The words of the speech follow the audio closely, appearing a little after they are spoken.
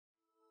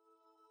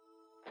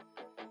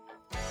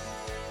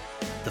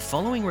The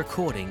following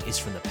recording is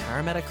from the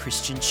Parramatta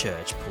Christian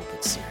Church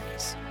Pulpit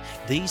Series.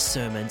 These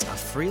sermons are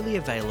freely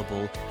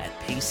available at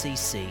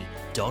pcc.org.au.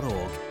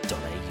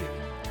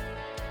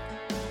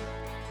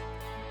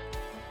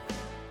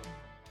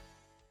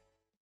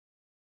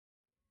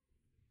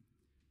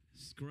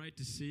 It's great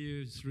to see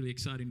you. It's really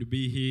exciting to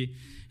be here.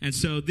 And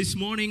so this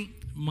morning,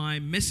 my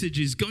message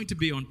is going to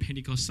be on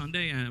Pentecost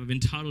Sunday. I've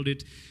entitled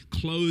it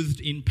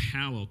Clothed in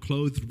Power,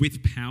 Clothed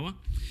with Power.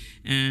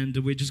 And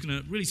we're just going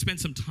to really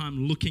spend some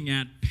time looking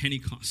at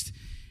Pentecost.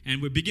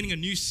 And we're beginning a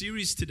new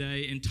series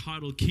today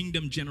entitled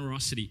Kingdom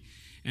Generosity.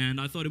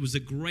 And I thought it was a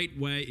great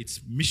way.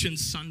 It's Mission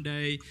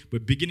Sunday. We're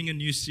beginning a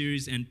new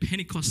series, and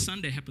Pentecost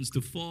Sunday happens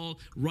to fall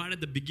right at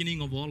the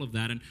beginning of all of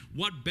that. And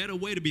what better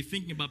way to be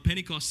thinking about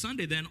Pentecost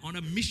Sunday than on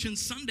a Mission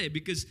Sunday,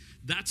 because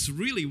that's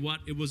really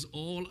what it was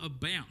all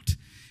about.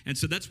 And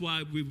so that's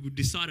why we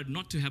decided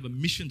not to have a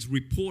missions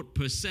report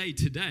per se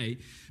today,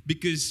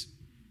 because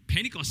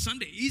Pentecost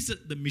Sunday is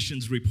the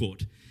missions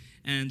report.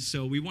 And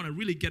so we want to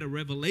really get a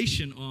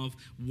revelation of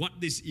what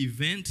this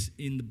event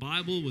in the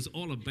Bible was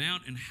all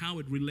about and how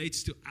it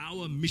relates to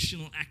our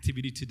missional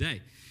activity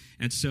today.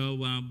 And so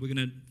we're going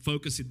to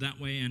focus it that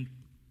way. And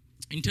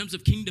in terms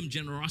of kingdom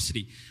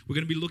generosity, we're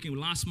going to be looking,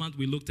 last month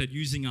we looked at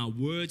using our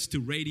words to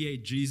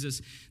radiate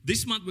Jesus.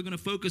 This month we're going to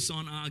focus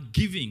on our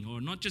giving,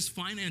 or not just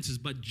finances,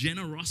 but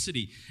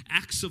generosity,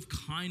 acts of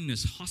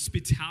kindness,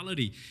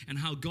 hospitality, and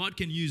how God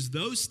can use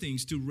those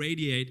things to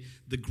radiate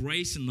the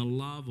grace and the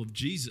love of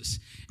Jesus.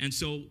 And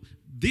so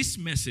this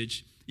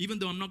message, even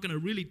though I'm not going to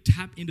really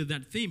tap into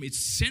that theme, it's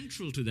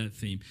central to that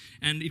theme.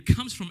 And it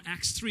comes from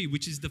Acts 3,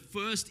 which is the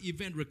first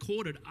event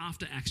recorded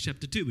after Acts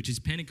chapter 2, which is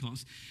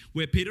Pentecost,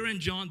 where Peter and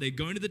John, they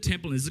go into the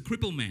temple, and there's a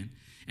crippled man,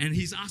 and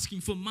he's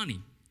asking for money.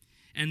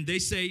 And they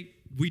say,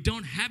 we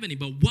don't have any,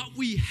 but what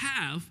we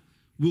have,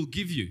 we'll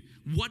give you.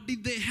 What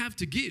did they have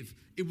to give?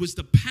 It was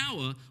the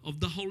power of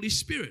the Holy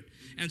Spirit.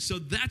 And so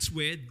that's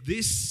where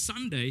this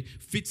Sunday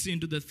fits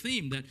into the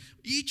theme, that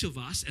each of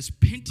us as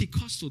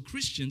Pentecostal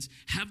Christians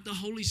have the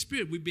Holy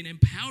Spirit. We've been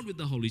empowered with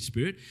the Holy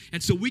Spirit.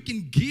 And so we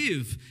can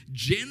give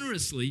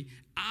generously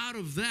out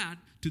of that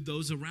to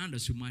those around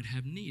us who might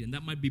have need. And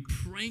that might be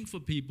praying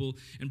for people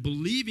and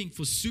believing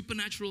for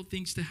supernatural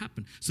things to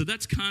happen. So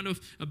that's kind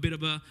of a bit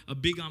of a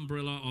big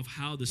umbrella of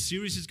how the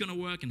series is going to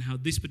work and how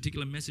this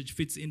particular message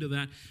fits into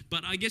that.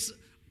 But I guess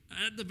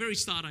at the very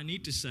start, I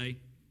need to say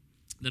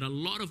that a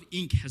lot of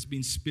ink has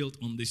been spilt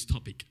on this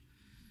topic.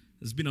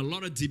 There's been a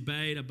lot of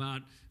debate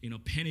about,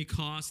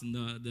 Pentecost and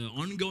the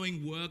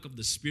ongoing work of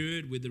the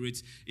Spirit, whether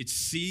it's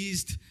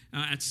ceased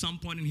at some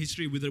point in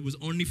history, whether it was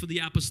only for the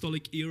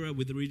apostolic era,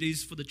 whether it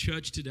is for the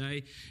church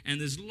today. And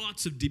there's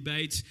lots of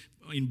debates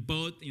in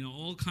both,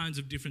 all kinds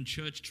of different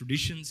church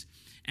traditions.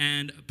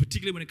 And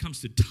particularly when it comes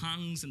to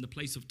tongues and the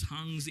place of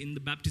tongues in the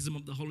baptism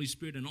of the Holy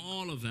Spirit and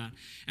all of that.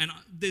 And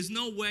there's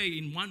no way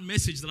in one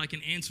message that I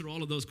can answer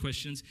all of those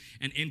questions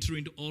and enter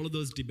into all of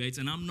those debates,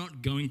 and I'm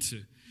not going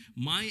to.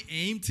 My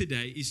aim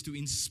today is to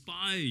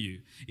inspire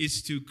you,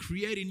 is to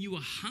create in you a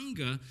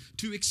hunger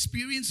to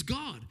experience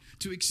God,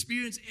 to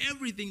experience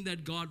everything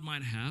that God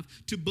might have,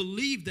 to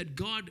believe that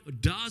God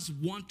does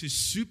want to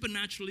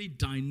supernaturally,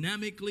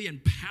 dynamically,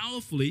 and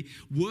powerfully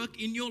work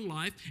in your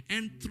life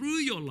and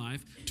through your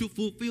life to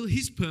fulfill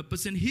His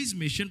purpose and His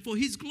mission for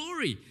His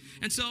glory.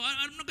 And so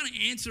I'm not going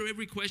to answer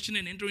every question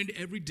and enter into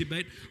every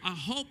debate.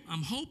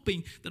 I'm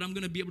hoping that I'm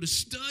going to be able to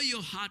stir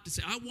your heart to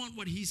say, I want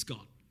what He's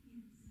got.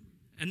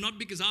 And not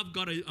because I've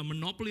got a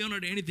monopoly on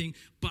it or anything,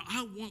 but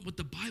I want what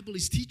the Bible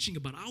is teaching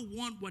about. I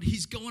want what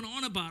He's going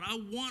on about. I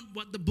want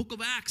what the book of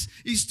Acts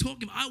is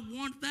talking about. I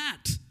want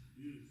that.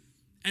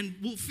 And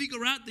we'll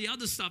figure out the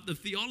other stuff, the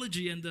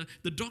theology and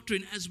the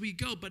doctrine as we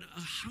go, but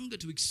a hunger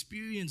to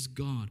experience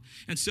God.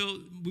 And so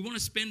we want to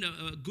spend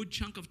a good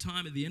chunk of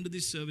time at the end of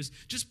this service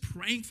just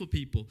praying for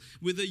people,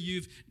 whether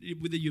you've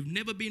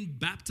never been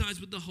baptized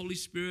with the Holy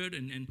Spirit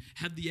and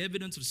have the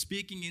evidence of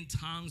speaking in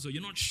tongues, or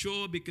you're not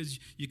sure because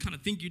you kind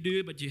of think you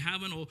do, but you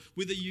haven't, or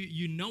whether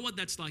you know what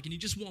that's like and you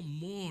just want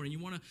more and you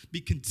want to be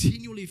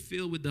continually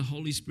filled with the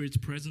Holy Spirit's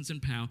presence and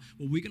power.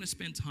 Well, we're going to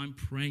spend time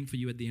praying for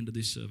you at the end of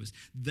this service.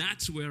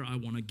 That's where I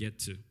want to get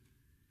to.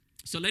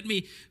 So let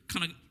me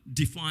kind of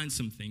define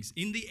some things.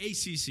 In the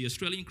ACC,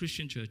 Australian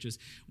Christian Churches,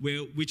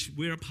 which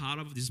we're a part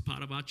of, this is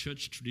part of our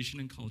church tradition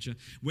and culture,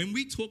 when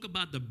we talk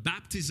about the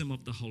baptism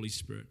of the Holy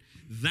Spirit,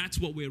 that's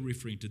what we're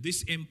referring to.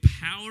 This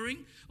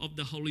empowering of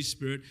the Holy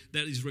Spirit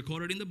that is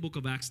recorded in the book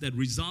of Acts that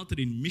resulted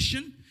in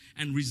mission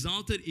and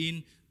resulted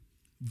in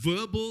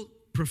verbal,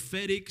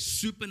 prophetic,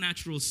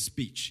 supernatural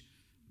speech,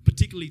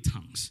 particularly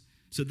tongues.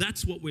 So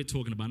that's what we're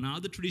talking about. Now,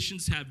 other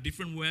traditions have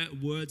different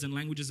words and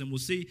languages, and we'll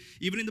see,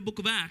 even in the book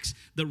of Acts,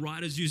 the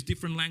writers use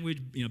different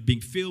language, being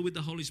filled with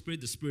the Holy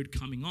Spirit, the Spirit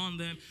coming on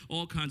them,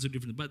 all kinds of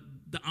different. But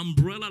the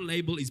umbrella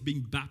label is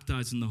being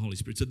baptized in the Holy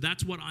Spirit. So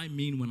that's what I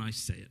mean when I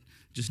say it.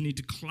 Just need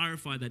to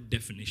clarify that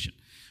definition.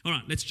 All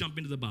right, let's jump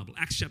into the Bible.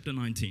 Acts chapter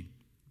 19.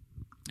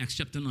 Acts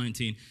chapter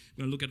 19.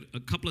 We're going to look at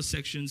a couple of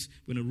sections.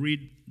 We're going to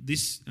read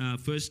this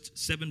first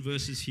 7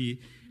 verses here,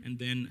 and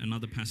then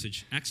another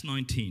passage. Acts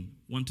 19,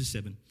 1 to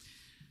 7.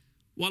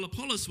 While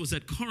Apollos was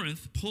at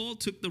Corinth, Paul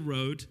took the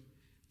road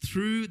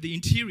through the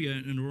interior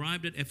and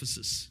arrived at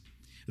Ephesus.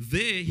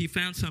 There he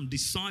found some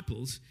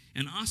disciples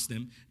and asked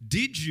them,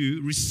 did you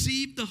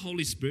receive the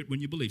Holy Spirit when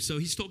you believed? So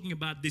he's talking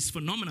about this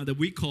phenomena that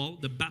we call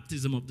the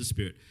baptism of the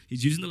Spirit.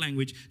 He's using the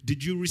language,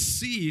 did you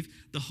receive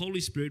the Holy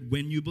Spirit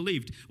when you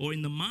believed? Or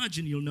in the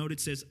margin, you'll note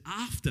it says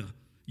after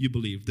you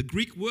believed. The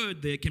Greek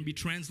word there can be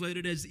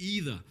translated as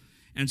either.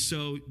 And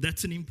so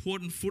that's an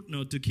important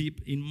footnote to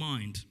keep in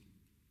mind.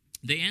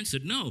 They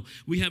answered, no,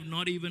 we have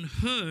not even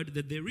heard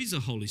that there is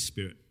a Holy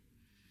Spirit.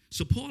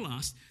 So Paul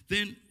asked,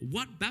 then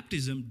what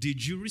baptism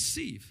did you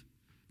receive?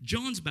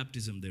 John's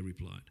baptism, they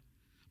replied.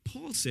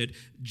 Paul said,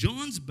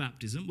 John's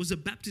baptism was a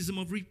baptism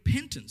of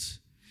repentance.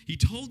 He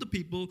told the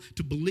people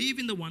to believe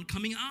in the one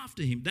coming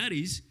after him, that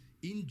is,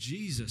 in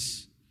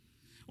Jesus.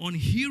 On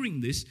hearing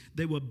this,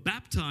 they were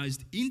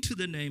baptized into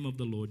the name of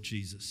the Lord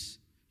Jesus.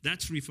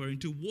 That's referring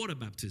to water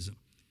baptism.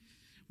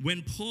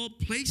 When Paul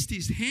placed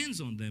his hands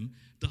on them,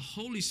 the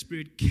Holy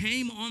Spirit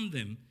came on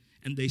them,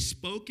 and they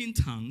spoke in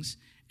tongues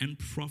and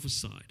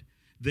prophesied.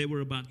 There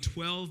were about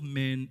 12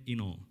 men in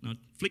all. Now,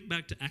 flick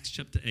back to Acts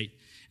chapter 8.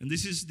 And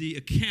this is the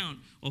account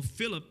of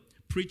Philip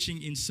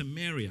preaching in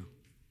Samaria.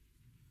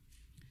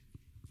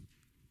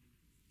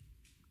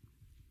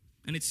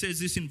 And it says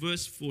this in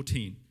verse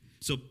 14.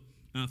 So,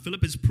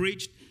 Philip has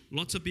preached.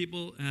 Lots of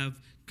people have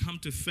come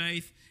to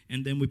faith.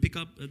 And then we pick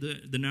up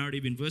the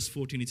narrative in verse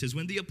 14. It says,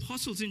 when the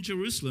apostles in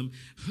Jerusalem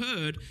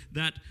heard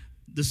that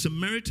the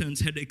Samaritans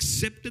had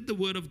accepted the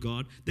word of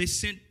God, they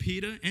sent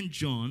Peter and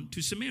John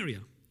to Samaria.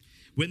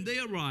 When they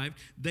arrived,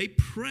 they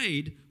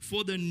prayed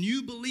for the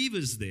new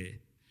believers there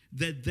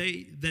that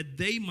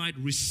they might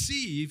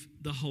receive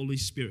the Holy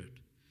Spirit.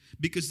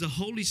 Because the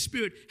Holy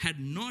Spirit had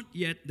not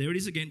yet, there it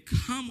is again,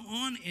 come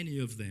on any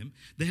of them.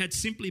 They had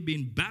simply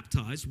been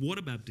baptized,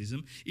 water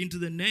baptism, into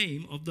the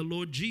name of the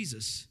Lord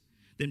Jesus.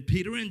 Then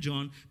Peter and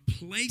John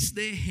placed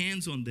their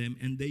hands on them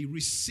and they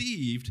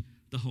received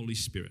the Holy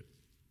Spirit.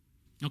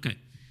 Okay,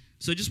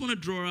 so I just want to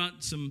draw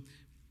out some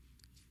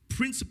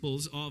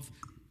principles of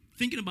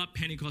thinking about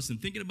Pentecost and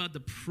thinking about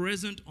the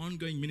present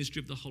ongoing ministry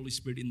of the Holy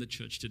Spirit in the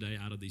church today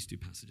out of these two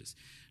passages.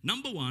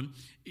 Number one,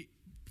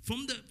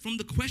 from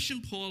the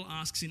question Paul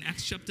asks in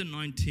Acts chapter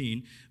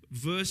 19,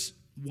 verse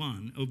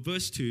 1 or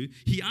verse 2,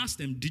 he asked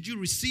them, did you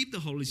receive the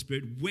Holy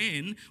Spirit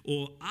when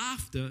or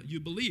after you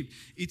believed?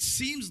 It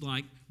seems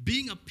like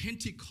being a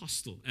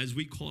Pentecostal, as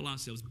we call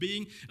ourselves,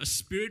 being a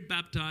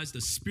Spirit-baptized,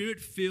 a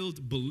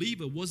Spirit-filled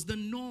believer was the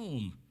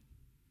norm.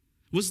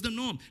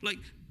 Like,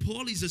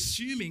 Paul is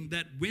assuming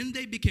that when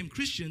they became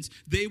Christians,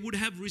 they would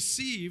have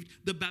received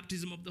the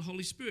baptism of the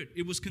Holy Spirit.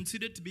 It was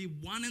considered to be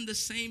one and the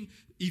same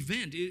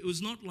event. It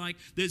was not like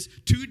there's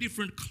two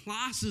different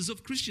classes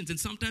of Christians. And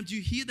sometimes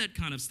you hear that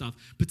kind of stuff,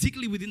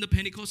 particularly within the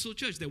Pentecostal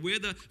church, that we're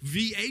the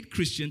V8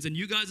 Christians and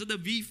you guys are the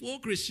V4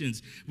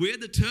 Christians. We're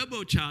the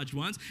turbocharged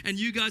ones and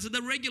you guys are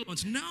the regular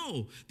ones.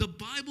 No, the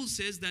Bible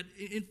says that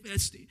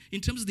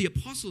in terms of the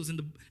apostles and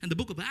the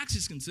book of Acts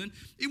is concerned,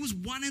 it was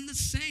one and the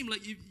same.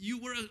 Like if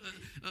you were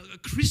a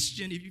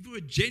Christian, if you were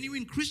a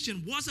genuine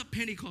Christian, was a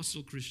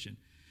Pentecostal Christian.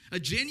 A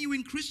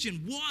genuine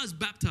Christian was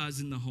baptized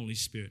in the Holy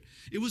Spirit.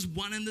 It was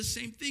one and the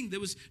same thing. There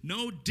was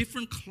no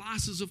different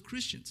classes of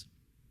Christians.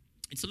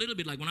 It's a little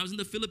bit like when I was in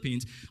the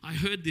Philippines, I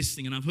heard this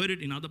thing, and I've heard it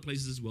in other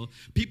places as well.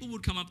 People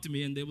would come up to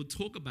me and they would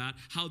talk about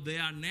how they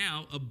are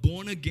now a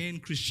born-again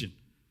Christian.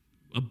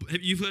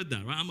 You've heard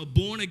that, right? I'm a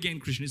born-again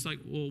Christian. It's like,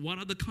 well, what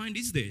other kind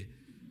is there?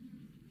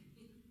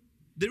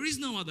 There is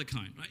no other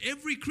kind. Right?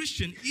 Every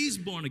Christian is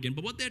born again.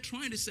 But what they're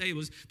trying to say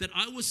was that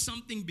I was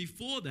something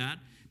before that,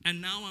 and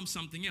now I'm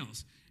something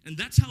else. And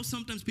that's how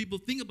sometimes people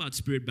think about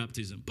Spirit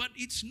baptism. But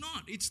it's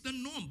not. It's the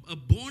norm. A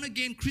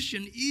born-again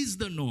Christian is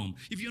the norm.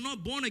 If you're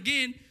not born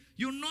again,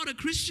 you're not a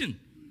Christian.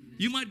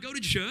 You might go to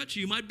church,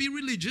 you might be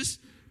religious,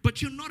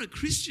 but you're not a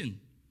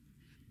Christian.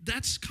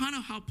 That's kind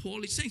of how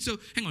Paul is saying. So,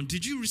 hang on.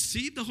 Did you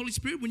receive the Holy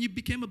Spirit when you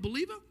became a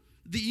believer?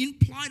 The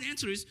implied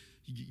answer is,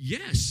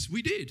 yes,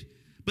 we did.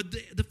 But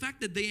the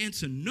fact that they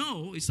answer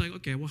no, it's like,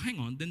 okay, well, hang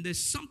on. Then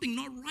there's something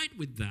not right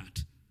with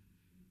that.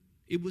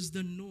 It was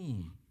the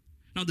norm.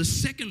 Now, the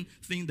second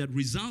thing that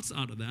results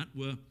out of that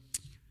were,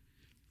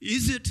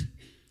 is it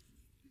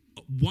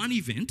one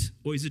event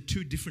or is it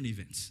two different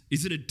events?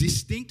 Is it a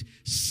distinct,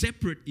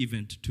 separate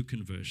event to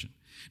conversion?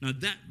 Now,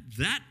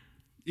 that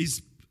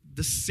is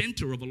the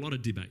center of a lot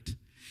of debate.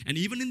 And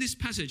even in this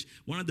passage,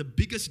 one of the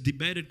biggest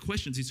debated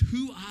questions is,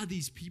 who are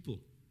these people?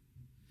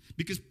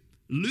 Because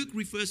Luke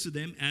refers to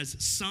them as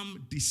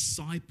some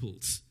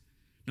disciples.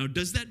 Now,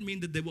 does that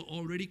mean that they were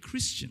already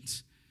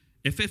Christians?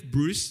 F.F.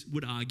 Bruce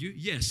would argue,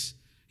 yes.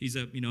 He's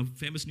a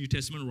famous New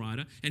Testament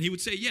writer. And he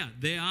would say, yeah,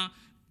 they are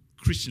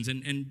Christians.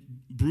 And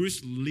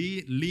Bruce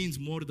leans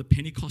more to the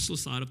Pentecostal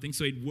side of things.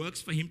 So it works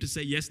for him to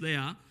say, yes, they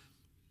are.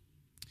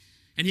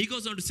 And he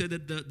goes on to say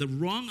that the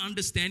wrong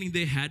understanding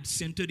they had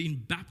centered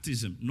in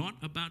baptism, not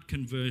about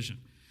conversion.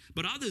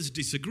 But others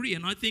disagree,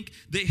 and I think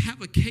they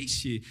have a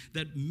case here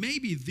that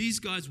maybe these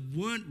guys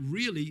weren't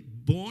really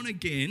born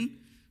again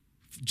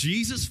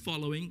Jesus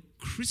following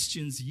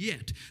Christians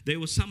yet. They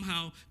were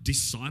somehow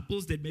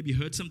disciples. They'd maybe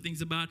heard some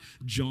things about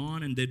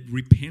John and they'd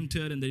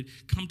repented and they'd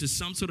come to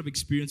some sort of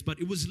experience, but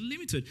it was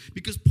limited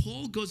because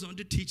Paul goes on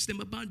to teach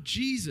them about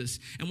Jesus.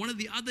 And one of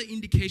the other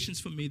indications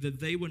for me that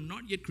they were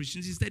not yet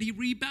Christians is that he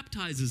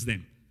rebaptizes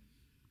them.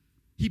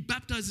 He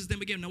baptizes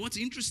them again. Now, what's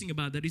interesting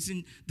about that is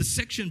in the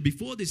section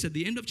before this, at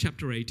the end of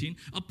chapter 18,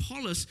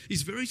 Apollos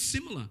is very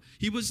similar.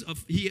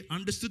 He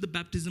understood the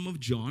baptism of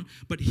John,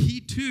 but he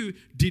too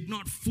did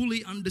not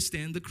fully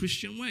understand the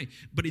Christian way.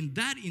 But in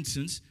that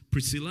instance,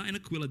 Priscilla and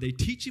Aquila, they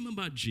teach him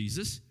about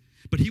Jesus,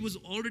 but he was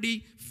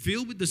already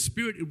filled with the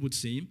Spirit, it would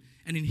seem.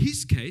 And in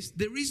his case,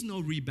 there is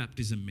no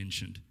rebaptism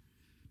mentioned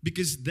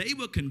because they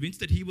were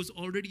convinced that he was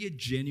already a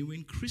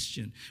genuine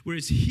Christian.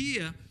 Whereas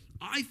here,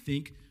 I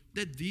think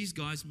that these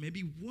guys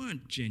maybe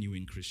weren't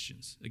genuine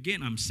Christians.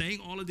 Again, I'm saying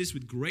all of this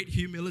with great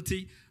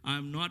humility.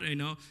 I'm not,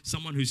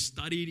 someone who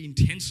studied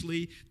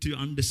intensely to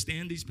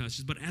understand these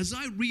passages. But as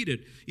I read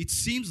it, it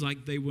seems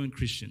like they weren't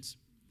Christians.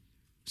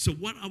 So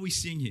what are we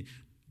seeing here?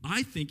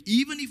 I think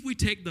even if we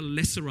take the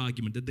lesser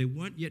argument that they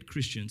weren't yet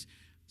Christians,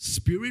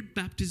 Spirit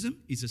baptism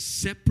is a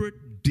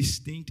separate,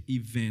 distinct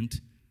event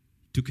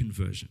to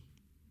conversion.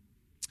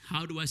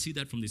 How do I see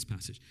that from this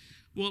passage?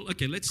 Well,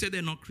 okay, let's say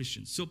they're not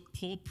Christians. So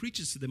Paul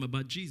preaches to them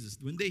about Jesus.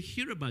 When they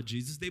hear about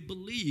Jesus, they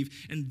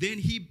believe, and then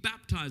he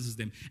baptizes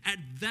them. At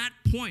that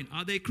point,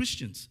 are they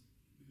Christians?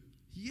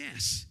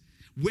 Yes.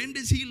 When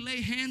does he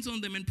lay hands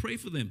on them and pray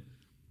for them?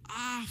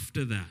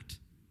 After that.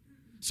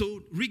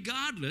 So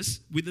regardless,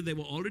 whether they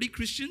were already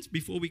Christians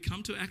before we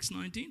come to Acts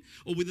 19,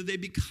 or whether they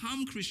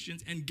become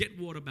Christians and get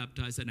water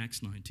baptized in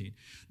Acts 19,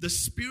 the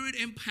Spirit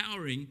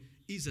empowering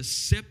is a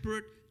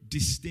separate,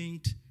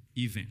 distinct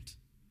event.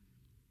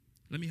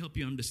 Let me help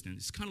you understand.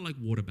 It's kind of like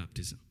water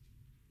baptism,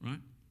 right?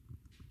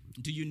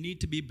 Do you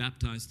need to be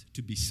baptized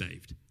to be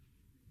saved?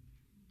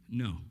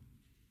 No.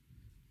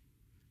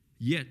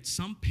 Yet,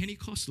 some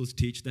Pentecostals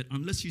teach that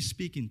unless you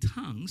speak in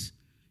tongues,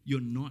 you're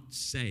not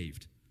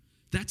saved.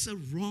 That's a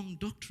wrong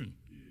doctrine.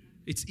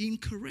 It's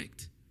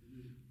incorrect,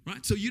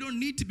 right? So you don't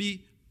need to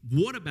be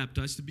water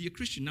baptized to be a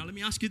Christian. Now, let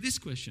me ask you this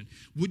question.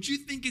 Would you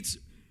think it's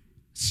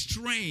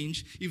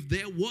strange if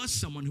there was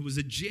someone who was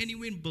a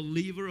genuine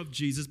believer of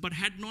Jesus but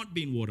had not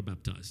been water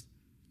baptized?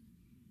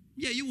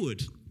 Yeah, you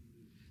would.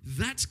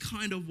 That's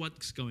kind of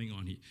what's going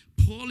on here.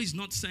 Paul is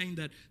not saying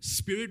that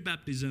Spirit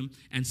baptism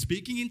and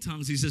speaking in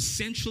tongues is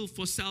essential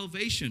for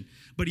salvation,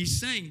 but he's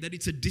saying that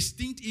it's a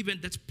distinct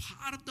event that's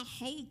part of the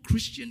whole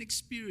Christian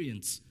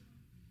experience.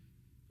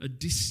 A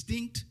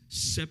distinct,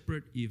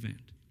 separate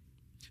event.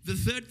 The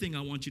third thing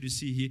I want you to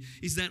see here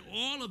is that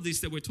all of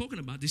this that we're talking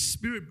about, this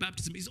Spirit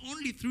baptism, is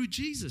only through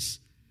Jesus.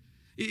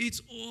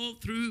 It's all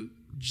through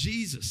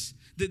Jesus.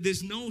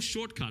 There's no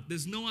shortcut.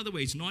 There's no other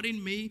way. It's not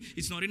in me.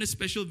 It's not in a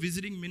special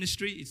visiting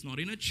ministry. It's not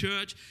in a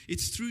church.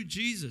 It's through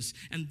Jesus.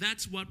 And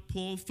that's what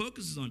Paul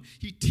focuses on.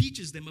 He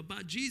teaches them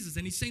about Jesus.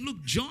 And he's saying,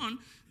 look, John,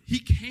 he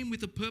came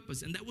with a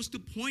purpose. And that was to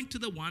point to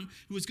the one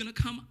who was going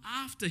to come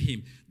after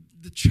him.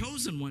 The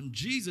chosen one,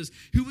 Jesus,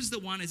 who was the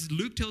one, as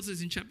Luke tells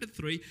us in chapter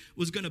 3,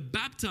 was going to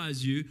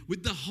baptize you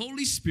with the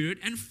Holy Spirit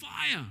and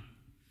fire.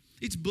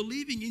 It's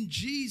believing in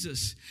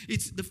Jesus.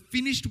 It's the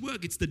finished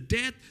work. It's the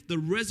death, the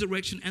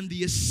resurrection, and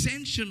the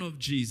ascension of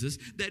Jesus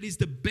that is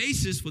the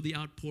basis for the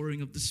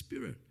outpouring of the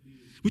Spirit.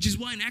 Which is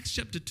why in Acts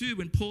chapter 2,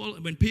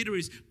 when Peter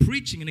is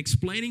preaching and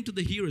explaining to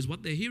the hearers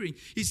what they're hearing,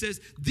 he says,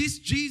 this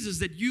Jesus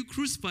that you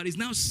crucified is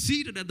now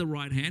seated at the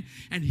right hand,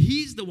 and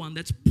he's the one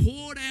that's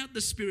poured out the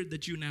Spirit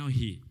that you now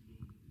hear.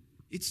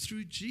 It's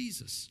through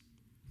Jesus.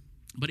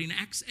 But in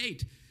Acts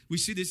 8, we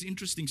see this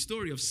interesting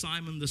story of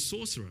Simon the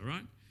sorcerer,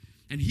 right?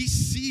 And he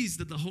sees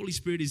that the Holy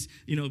Spirit is,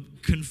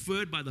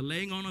 conferred by the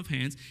laying on of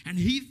hands, and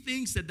he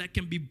thinks that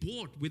can be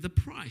bought with a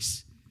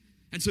price.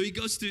 And so he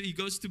goes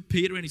to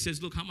Peter and he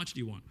says, look, how much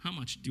do you want? How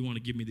much do you want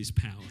to give me this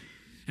power?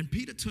 And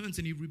Peter turns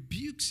and he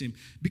rebukes him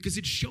because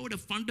it showed a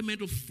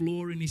fundamental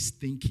flaw in his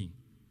thinking,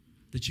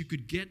 that you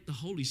could get the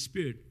Holy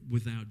Spirit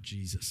without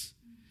Jesus.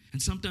 And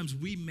sometimes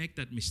we make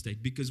that mistake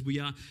because we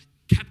are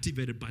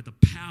captivated by the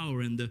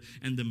power and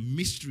the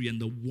mystery and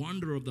the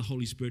wonder of the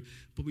Holy Spirit,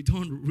 but we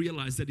don't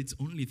realize that it's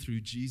only through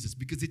Jesus,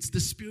 because it's the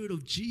Spirit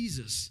of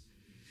Jesus.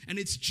 And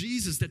it's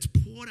Jesus that's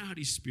poured out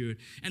his Spirit.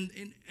 And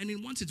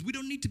in one sense, we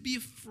don't need to be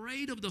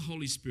afraid of the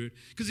Holy Spirit,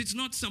 because it's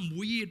not some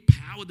weird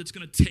power that's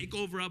going to take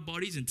over our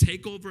bodies and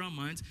take over our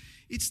minds.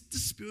 It's the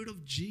Spirit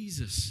of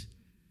Jesus.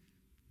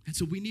 And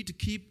so we need to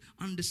keep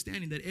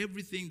understanding that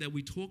everything that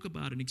we talk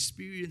about and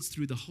experience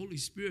through the Holy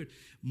Spirit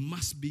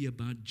must be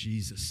about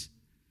Jesus,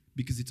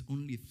 because it's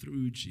only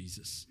through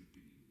Jesus.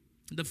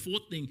 And the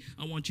fourth thing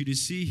I want you to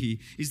see here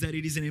is that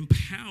it is an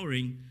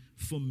empowering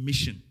for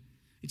mission.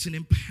 It's an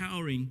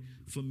empowering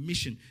for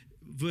mission.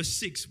 Verse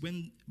 6,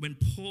 when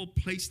Paul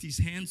placed his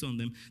hands on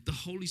them, the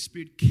Holy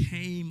Spirit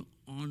came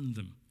on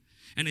them.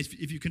 And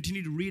if you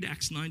continue to read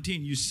Acts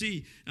 19, you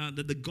see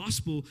that the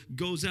gospel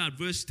goes out.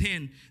 Verse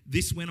 10,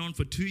 this went on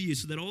for 2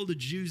 years, so that all the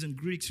Jews and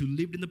Greeks who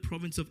lived in the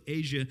province of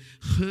Asia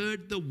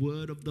heard the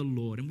word of the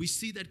Lord. And we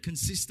see that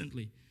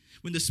consistently.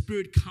 When the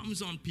Spirit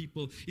comes on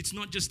people, it's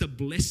not just a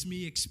bless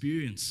me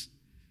experience.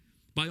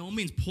 By all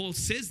means, Paul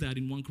says that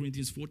in 1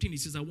 Corinthians 14. He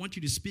says, I want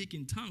you to speak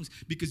in tongues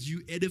because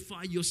you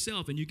edify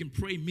yourself and you can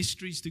pray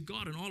mysteries to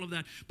God and all of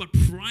that. But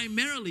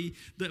primarily,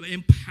 the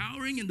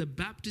empowering and the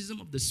baptism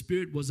of the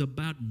Spirit was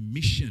about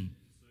mission.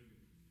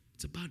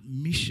 It's about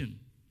mission.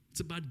 It's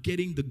about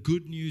getting the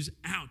good news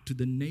out to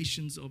the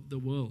nations of the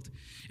world.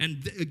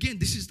 And again,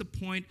 this is the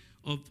point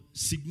of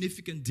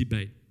significant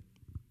debate.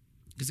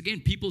 Because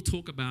again, people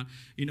talk about,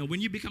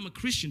 when you become a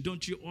Christian,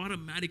 don't you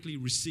automatically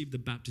receive the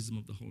baptism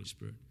of the Holy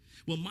Spirit?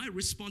 Well, my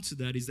response to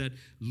that is that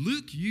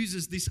Luke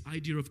uses this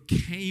idea of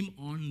came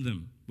on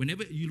them.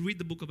 Whenever you read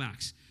the book of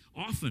Acts,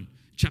 often,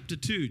 chapter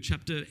 2,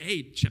 chapter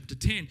 8, chapter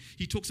 10,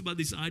 he talks about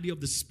this idea of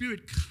the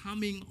Spirit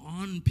coming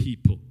on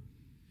people,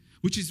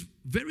 which is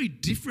very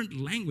different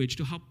language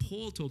to how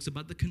Paul talks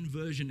about the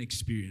conversion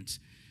experience.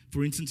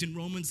 For instance, in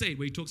Romans 8,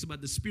 where he talks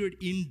about the Spirit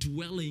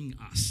indwelling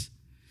us.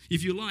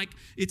 If you like,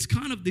 it's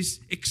kind of this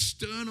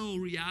external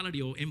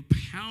reality or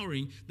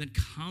empowering that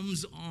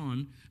comes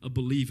on a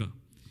believer.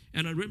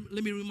 And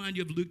let me remind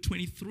you of Luke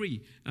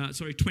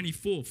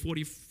 24,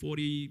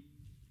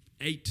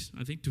 48,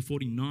 I think, to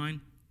 49,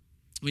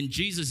 when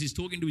Jesus is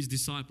talking to his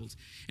disciples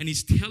and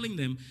he's telling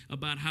them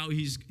about how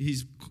he's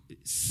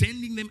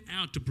sending them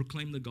out to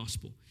proclaim the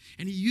gospel.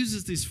 And he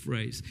uses this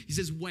phrase. He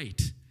says,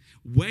 wait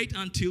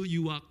until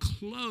you are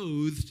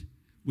clothed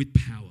with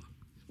power.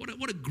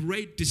 What a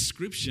great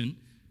description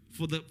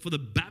for the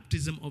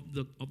baptism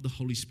of the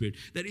Holy Spirit.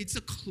 That it's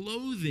a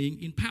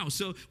clothing in power.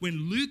 So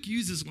when Luke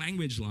uses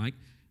language like,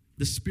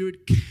 the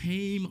Spirit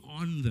came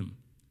on them.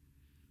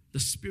 The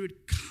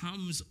Spirit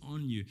comes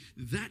on you.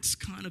 That's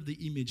kind of the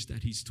image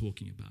that he's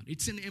talking about.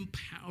 It's an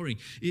empowering.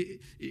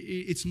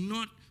 It's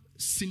not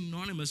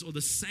synonymous or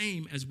the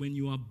same as when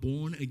you are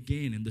born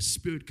again and the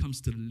Spirit comes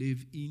to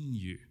live in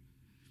you.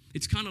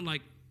 It's kind of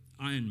like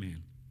Iron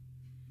Man.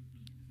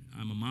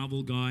 I'm a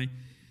Marvel guy.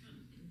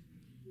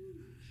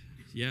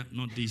 Yeah,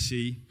 not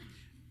DC.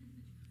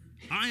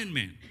 Iron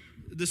Man,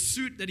 the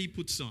suit that he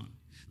puts on.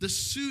 The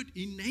suit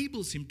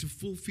enables him to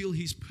fulfill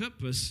his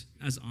purpose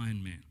as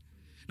Iron Man.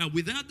 Now,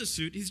 without the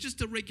suit, he's just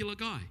a regular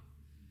guy.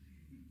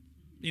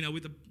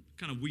 With a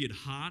kind of weird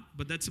heart,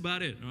 but that's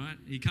about it, right?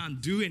 He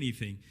can't do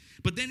anything.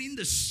 But then in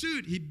the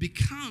suit, he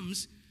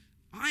becomes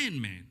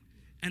Iron Man.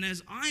 And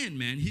as Iron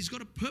Man, he's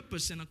got a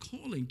purpose and a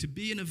calling to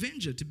be an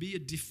avenger, to be a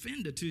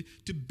defender,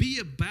 to be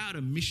about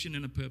a mission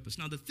and a purpose.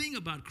 Now, the thing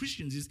about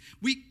Christians is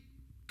we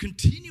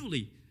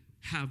continually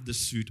have the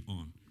suit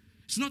on.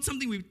 It's not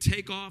something we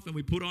take off and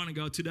we put on and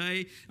go,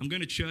 today I'm going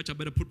to church, I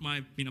better put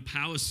my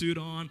power suit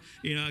on,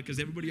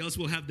 because everybody else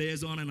will have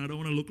theirs on and I don't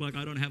want to look like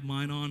I don't have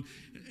mine on.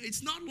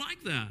 It's not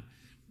like that.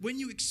 When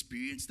you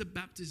experience the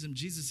baptism,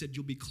 Jesus said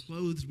you'll be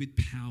clothed with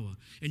power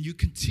and you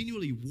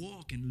continually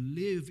walk and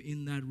live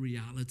in that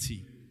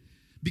reality.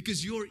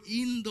 Because you're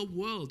in the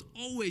world,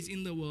 always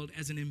in the world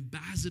as an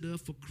ambassador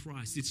for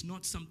Christ. It's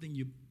not something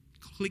you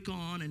click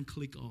on and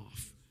click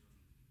off.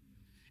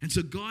 And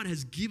so God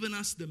has given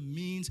us the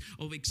means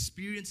of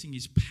experiencing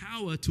His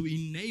power to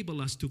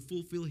enable us to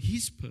fulfill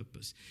His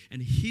purpose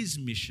and His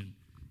mission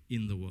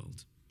in the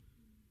world.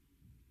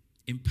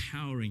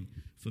 Empowering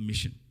for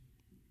mission.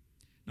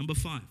 Number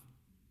 5.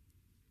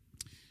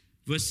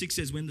 Verse 6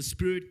 says, when the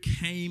Spirit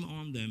came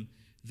on them,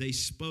 they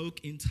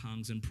spoke in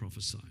tongues and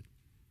prophesied.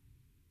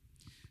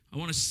 I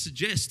want to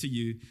suggest to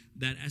you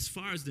that as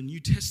far as the New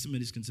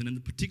Testament is concerned,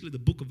 and particularly the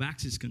book of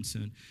Acts is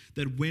concerned,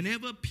 that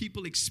whenever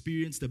people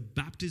experience the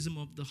baptism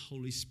of the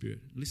Holy Spirit,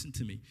 listen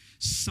to me,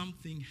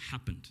 something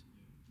happened.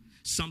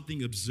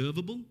 Something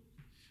observable,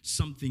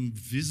 something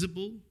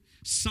visible,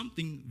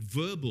 something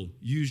verbal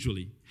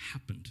usually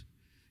happened.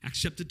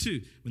 Acts chapter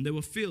 2, when they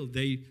were filled,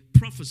 they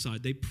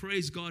prophesied, they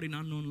praised God in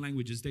unknown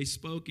languages, they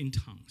spoke in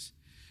tongues.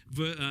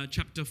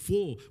 Chapter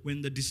 4,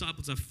 when the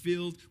disciples are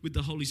filled with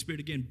the Holy Spirit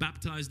again,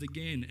 baptized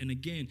again and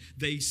again,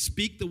 they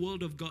speak the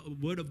word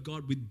of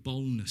God with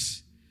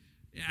boldness.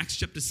 Acts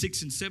chapter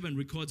 6 and 7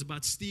 records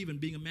about Stephen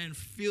being a man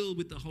filled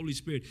with the Holy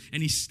Spirit,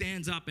 and he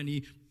stands up and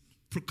he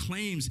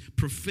proclaims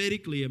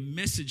prophetically a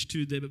message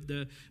to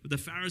the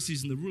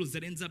Pharisees and the rulers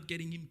that ends up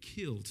getting him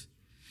killed.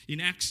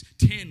 In Acts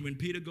 10, when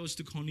Peter goes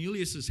to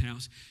Cornelius'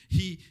 house,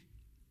 he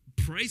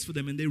prays for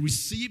them and they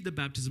receive the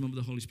baptism of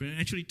the Holy Spirit. And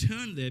actually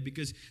turn there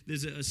because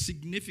there's a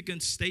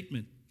significant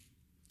statement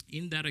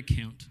in that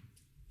account.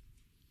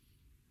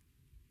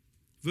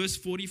 Verse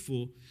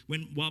 44,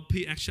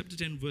 Acts chapter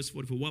 10, verse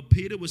 44, while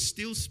Peter was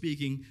still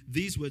speaking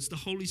these words, the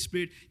Holy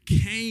Spirit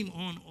came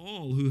on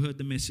all who heard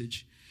the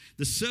message.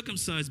 The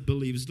circumcised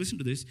believers, listen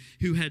to this,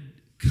 who had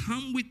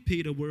come with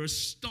Peter were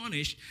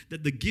astonished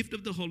that the gift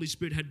of the Holy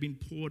Spirit had been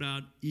poured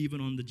out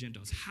even on the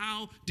Gentiles.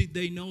 How did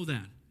they know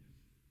that?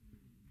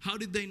 How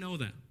did they know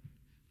that?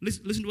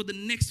 Listen to what the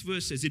next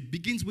verse says. It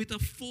begins with a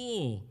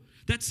for.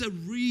 That's a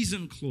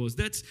reason clause.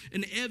 That's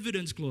an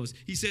evidence clause.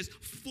 He says,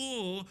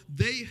 for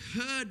they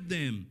heard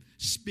them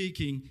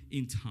speaking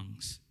in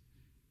tongues.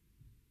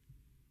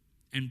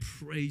 and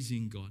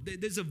praising God.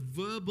 There's a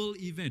verbal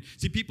event.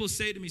 See, people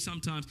say to me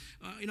sometimes,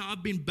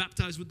 I've been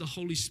baptized with the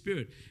Holy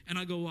Spirit. And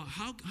I go, well,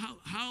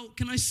 how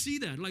can I see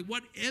that? Like,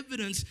 what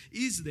evidence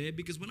is there?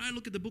 Because when I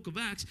look at the book of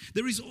Acts,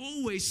 there is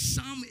always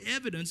some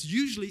evidence,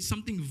 usually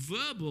something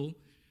verbal,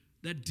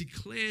 that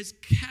declares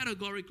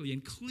categorically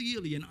and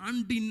clearly and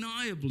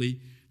undeniably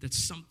that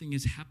something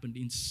has happened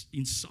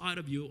inside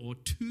of you or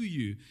to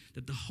you,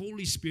 that the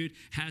Holy Spirit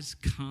has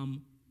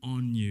come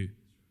on you.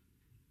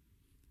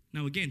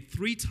 Now again,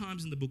 3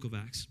 times in the book of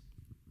Acts,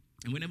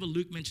 and whenever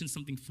Luke mentions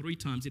something 3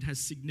 times, it has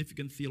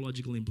significant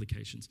theological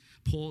implications.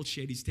 Paul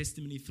shared his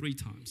testimony 3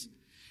 times.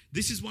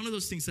 This is one of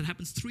those things that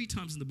happens 3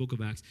 times in the book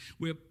of Acts,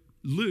 where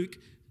Luke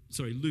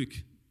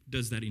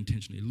does that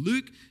intentionally.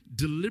 Luke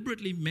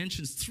deliberately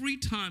mentions 3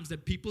 times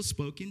that people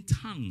spoke in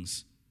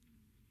tongues.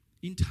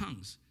 In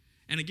tongues.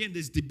 And again,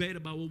 there's debate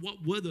about, well,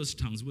 what were those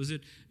tongues? Was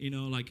it,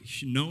 like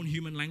known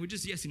human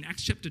languages? Yes, in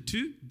Acts chapter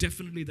 2,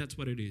 definitely that's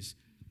what it is.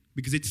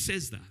 Because it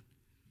says that.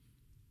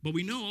 But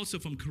we know also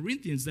from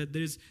Corinthians that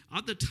there's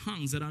other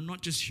tongues that are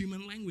not just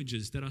human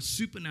languages, that are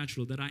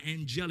supernatural, that are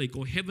angelic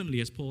or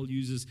heavenly, as Paul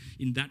uses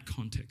in that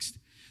context.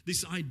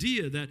 This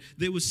idea that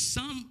there was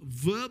some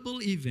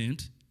verbal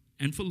event,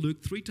 and for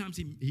Luke, 3 times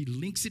he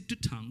links it to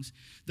tongues,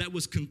 that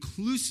was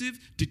conclusive,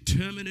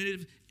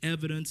 determinative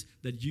evidence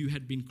that you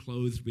had been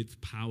clothed with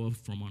power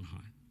from on high.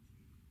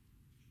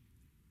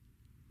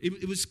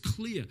 It was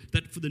clear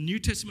that for the New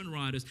Testament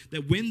writers,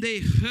 that when they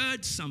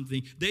heard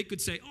something, they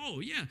could say, oh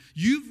yeah,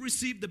 you've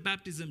received the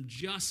baptism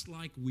just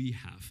like we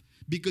have.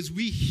 Because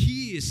we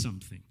hear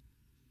something.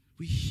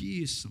 We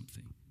hear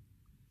something.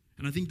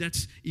 And I think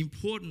that's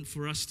important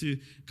for us to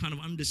kind of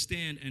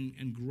understand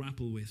and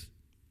grapple with.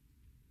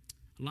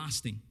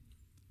 Last thing,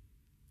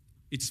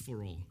 it's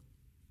for all.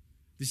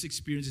 This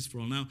experience is for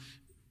all. Now,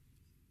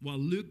 while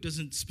Luke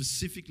doesn't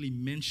specifically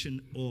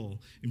mention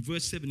all, in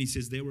verse 7 he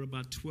says there were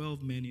about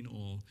 12 men in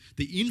all.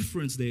 The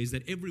inference there is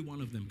that every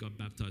one of them got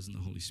baptized in the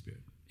Holy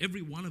Spirit.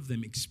 Every one of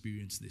them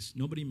experienced this.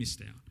 Nobody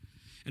missed out.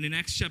 And in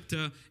Acts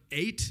chapter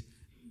 8,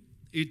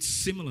 it's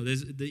similar.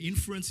 The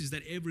inference is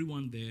that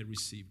everyone there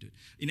received it.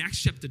 In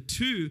Acts chapter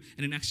 2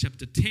 and in Acts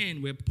chapter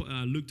 10, where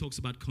Luke talks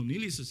about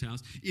Cornelius'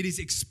 house, it is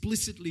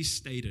explicitly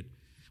stated,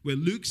 where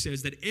Luke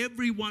says that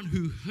everyone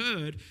who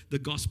heard the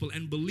gospel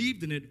and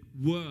believed in it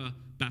were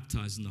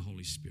baptized in the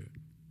Holy Spirit.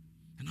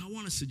 And I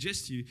want to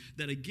suggest to you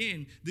that,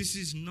 again, this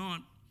is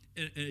not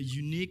a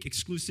unique,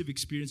 exclusive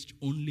experience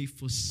only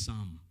for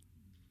some.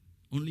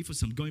 Only for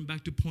some. Going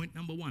back to point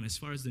number 1, as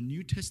far as the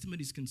New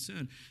Testament is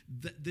concerned,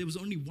 there was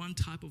only one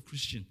type of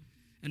Christian.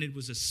 And it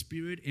was a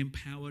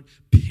Spirit-empowered,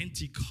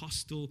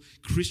 Pentecostal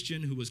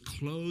Christian who was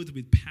clothed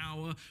with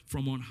power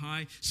from on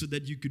high so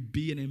that you could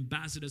be an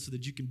ambassador, so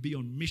that you can be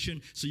on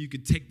mission, so you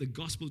could take the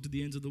gospel to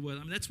the ends of the world.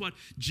 I mean, that's what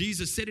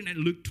Jesus said in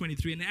Luke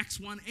 23. In Acts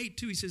 1:8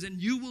 too, he says,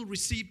 and you will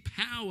receive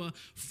power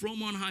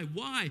from on high.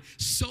 Why?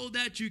 So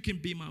that you can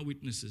be my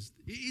witnesses.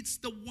 It's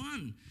the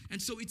one.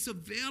 And so it's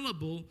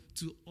available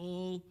to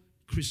all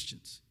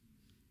Christians,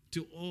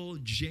 to all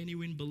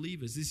genuine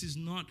believers. This is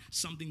not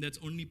something that's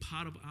only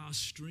part of our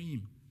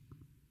stream.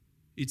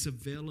 It's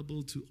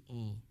available to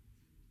all.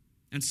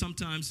 And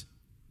sometimes,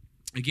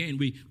 again,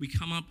 we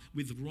come up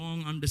with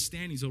wrong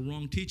understandings or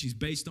wrong teachings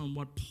based on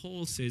what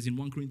Paul says in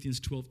 1 Corinthians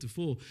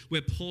 12-4,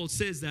 where Paul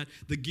says that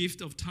the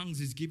gift of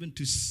tongues is given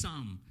to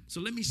some. So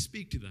let me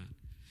speak to that.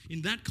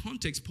 In that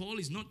context, Paul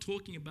is not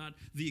talking about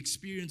the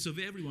experience of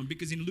everyone,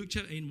 because in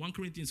 1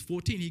 Corinthians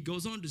 14, he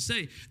goes on to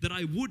say that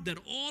I would that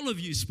all of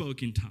you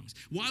spoke in tongues.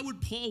 Why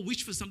would Paul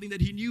wish for something that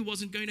he knew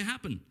wasn't going to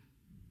happen?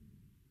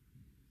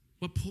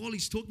 What Paul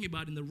is talking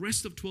about in the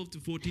rest of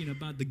 12-14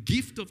 about the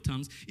gift of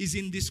tongues is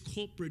in this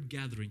corporate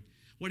gathering.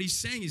 What he's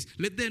saying is,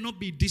 let there not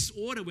be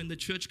disorder when the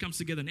church comes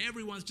together and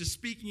everyone's just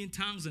speaking in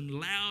tongues and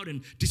loud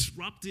and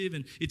disruptive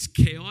and it's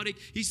chaotic.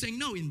 He's saying,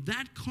 no, in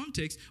that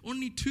context,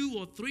 only 2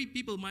 or 3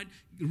 people might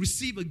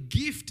receive a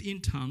gift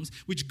in tongues,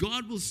 which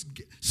God will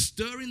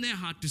stir in their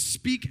heart to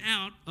speak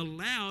out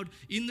aloud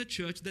in the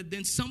church, that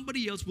then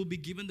somebody else will be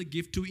given the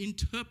gift to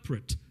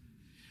interpret.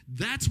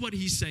 That's what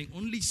he's saying.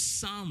 Only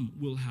some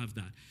will have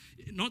that.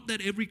 Not that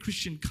every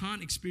Christian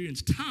can't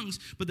experience tongues,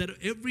 but that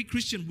every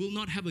Christian will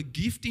not have a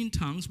gift in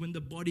tongues when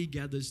the body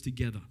gathers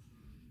together,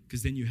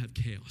 because then you have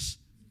chaos.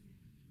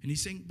 And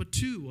he's saying, but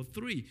 2 or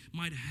 3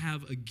 might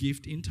have a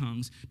gift in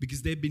tongues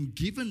because they've been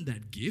given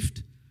that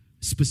gift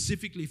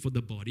specifically for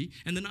the body,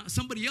 and then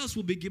somebody else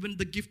will be given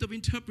the gift of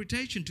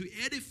interpretation to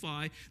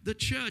edify the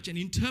church and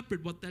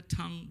interpret what that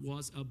tongue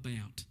was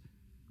about.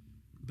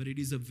 But it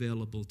is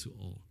available to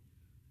all.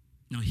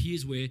 Now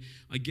here's where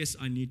I guess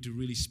I need to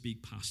really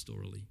speak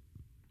pastorally.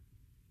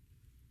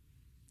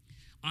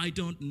 I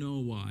don't know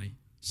why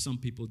some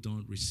people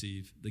don't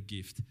receive the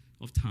gift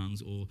of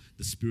tongues or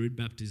the Spirit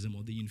baptism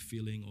or the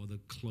infilling or the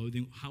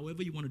clothing,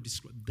 however you want to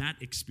describe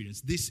that experience,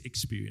 this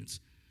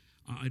experience.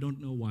 I don't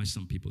know why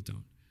some people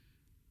don't.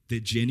 They're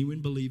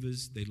genuine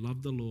believers, they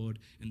love the Lord,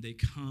 and they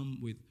come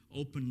with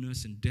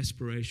openness and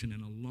desperation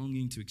and a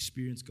longing to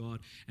experience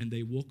God, and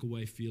they walk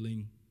away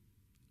feeling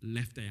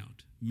left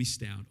out,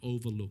 missed out,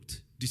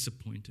 overlooked,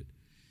 disappointed.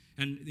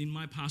 And in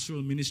my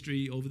pastoral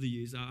ministry over the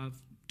years, I've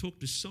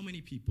talked to so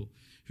many people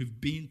who've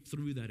been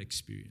through that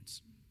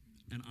experience,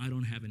 and I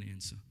don't have an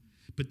answer.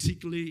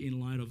 Particularly in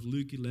light of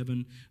Luke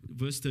 11,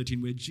 verse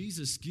 13, where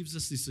Jesus gives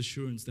us this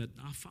assurance that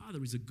our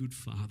Father is a good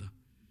Father.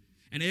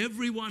 And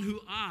everyone who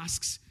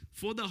asks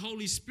for the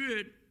Holy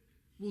Spirit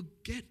will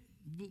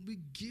be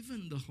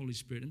given the Holy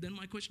Spirit. And then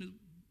my question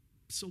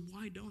is, so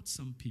why don't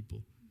some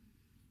people?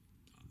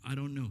 I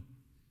don't know.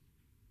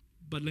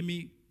 But let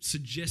me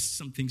suggest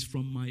some things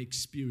from my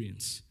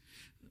experience.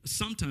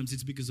 Sometimes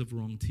it's because of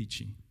wrong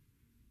teaching.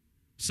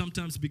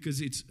 Sometimes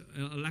because it's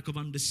a lack of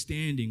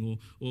understanding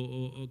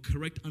or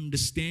correct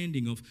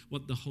understanding of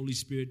what the Holy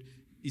Spirit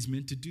is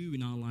meant to do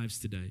in our lives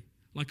today.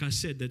 Like I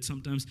said, that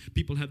sometimes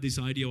people have this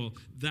idea, well,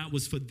 that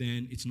was for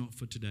then, it's not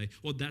for today.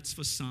 Or that's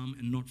for some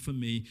and not for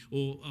me.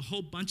 Or a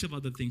whole bunch of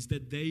other things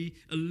that they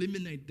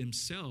eliminate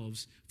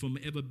themselves from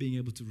ever being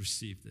able to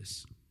receive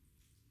this.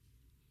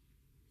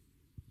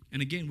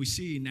 And again, we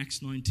see in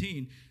Acts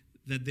 19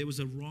 that there was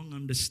a wrong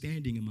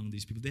understanding among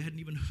these people. They hadn't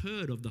even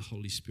heard of the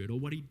Holy Spirit or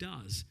what He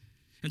does.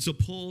 And so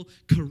Paul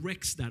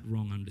corrects that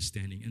wrong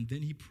understanding, and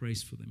then he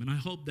prays for them. And I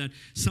hope that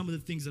some of the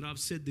things that I've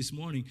said this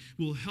morning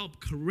will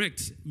help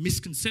correct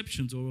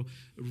misconceptions or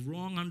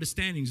wrong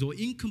understandings or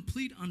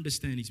incomplete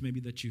understandings maybe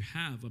that you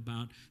have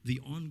about the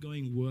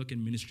ongoing work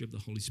and ministry of the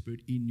Holy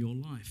Spirit in your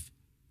life.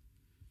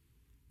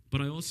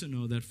 But I also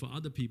know that for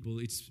other people,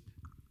 it's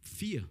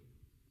fear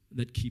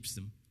that keeps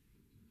them.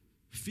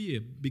 Fear,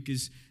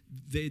 because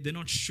they're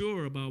not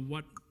sure about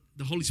what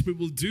the Holy Spirit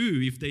will do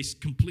if they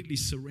completely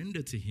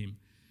surrender to Him.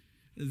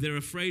 They're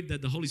afraid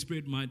that the Holy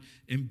Spirit might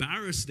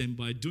embarrass them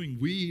by doing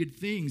weird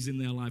things in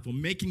their life or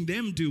making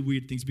them do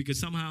weird things, because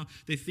somehow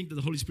they think that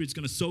the Holy Spirit's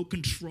going to so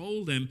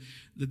control them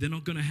that they're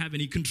not going to have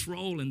any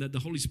control, and that the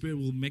Holy Spirit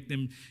will make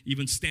them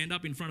even stand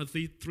up in front of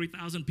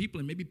 3,000 people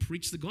and maybe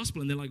preach the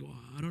gospel. And they're like,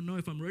 oh, I don't know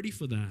if I'm ready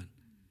for that.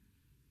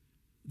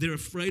 They're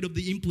afraid of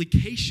the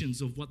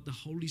implications of what the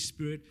Holy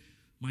Spirit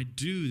might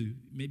do,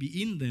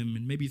 maybe in them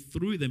and maybe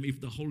through them, if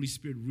the Holy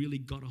Spirit really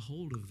got a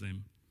hold of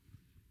them.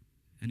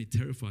 And it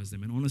terrifies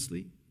them. And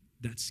honestly,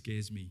 that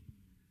scares me.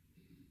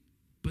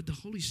 But the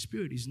Holy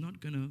Spirit is not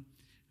going to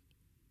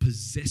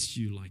possess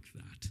you like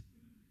that.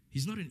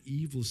 He's not an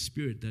evil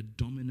spirit that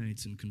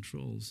dominates and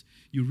controls.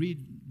 You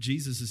read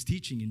Jesus'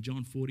 teaching in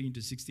John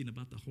 14-16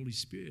 about the Holy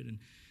Spirit, and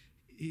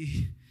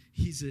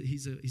He's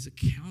a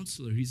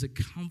counselor. He's a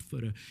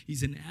comforter.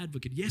 He's an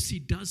advocate. Yes, He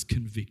does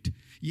convict.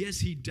 Yes,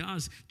 He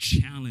does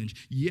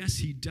challenge. Yes,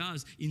 He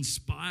does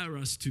inspire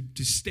us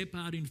to step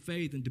out in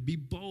faith and to be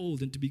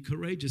bold and to be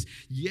courageous.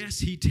 Yes,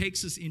 He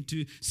takes us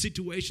into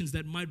situations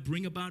that might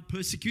bring about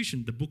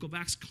persecution. The book of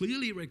Acts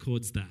clearly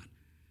records that.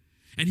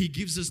 And He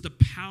gives us the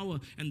power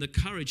and the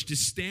courage to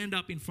stand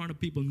up in front of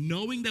people,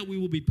 knowing that we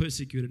will be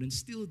persecuted, and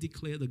still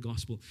declare the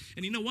gospel.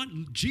 And you know what?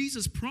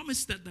 Jesus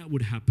promised that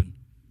would happen.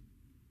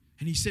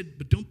 And He said,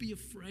 but don't be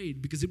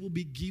afraid, because it will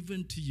be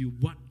given to you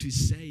what to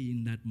say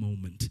in that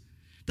moment.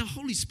 The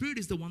Holy Spirit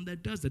is the one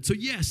that does that. So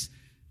yes,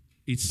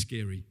 it's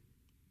scary.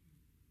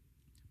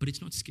 But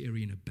it's not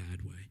scary in a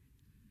bad way.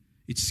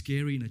 It's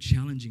scary in a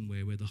challenging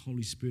way, where the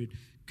Holy Spirit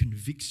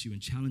convicts you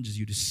and challenges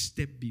you to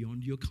step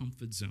beyond your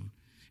comfort zone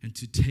and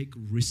to take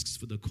risks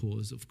for the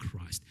cause of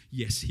Christ.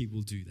 Yes, He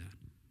will do that.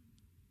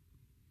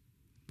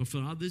 But for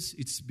others,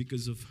 it's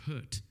because of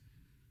hurt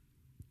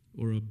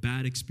or a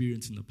bad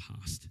experience in the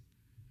past.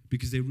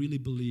 Because they really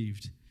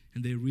believed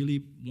and they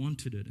really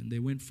wanted it, and they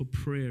went for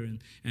prayer,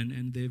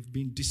 and they've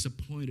been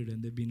disappointed,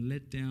 and they've been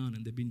let down,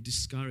 and they've been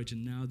discouraged,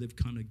 and now they've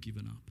kind of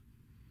given up.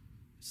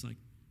 It's like,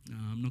 no,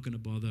 I'm not going to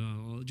bother.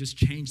 I'll just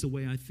change the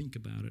way I think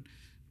about it.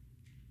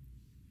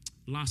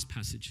 Last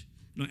passage.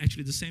 No,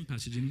 actually the same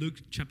passage in Luke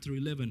chapter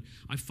 11.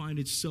 I find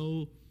it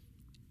so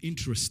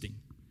interesting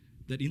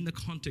that in the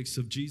context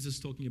of Jesus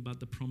talking about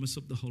the promise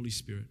of the Holy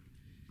Spirit,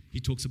 He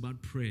talks about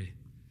prayer.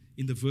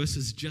 In the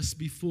verses just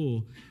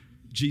before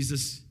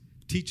Jesus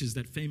teaches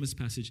that famous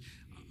passage,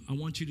 I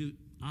want you to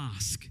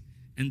ask.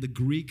 And the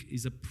Greek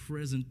is a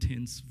present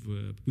tense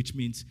verb, which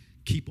means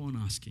keep on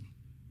asking.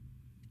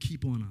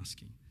 Keep on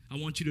asking. I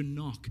want you to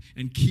knock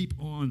and keep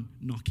on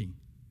knocking.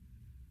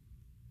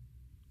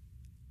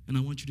 And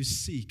I want you to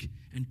seek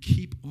and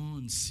keep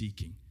on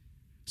seeking.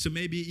 So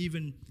maybe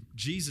even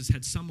Jesus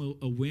had some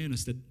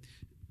awareness that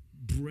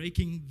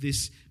breaking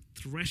this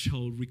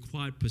threshold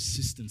required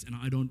persistence, and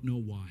I don't know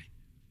why.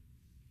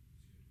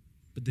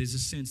 But there's a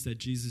sense that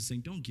Jesus is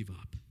saying, don't give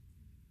up.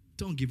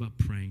 Don't give up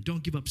praying.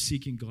 Don't give up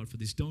seeking God for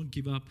this. Don't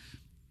give up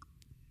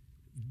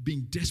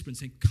being desperate and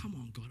saying, come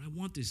on, God, I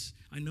want this.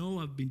 I know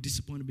I've been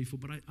disappointed before,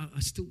 but I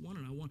still want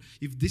it.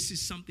 If this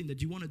is something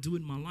that you want to do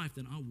in my life,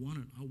 then I want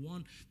it. I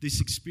want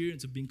this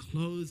experience of being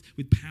clothed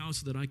with power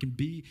so that I can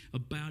be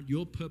about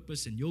your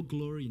purpose and your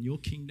glory and your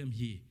kingdom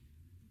here.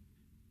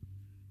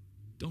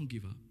 Don't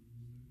give up.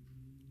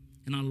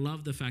 And I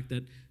love the fact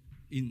that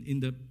in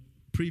the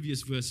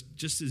previous verse,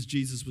 just as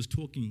Jesus was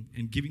talking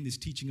and giving this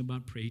teaching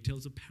about prayer, He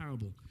tells a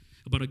parable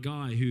about a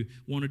guy who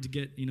wanted to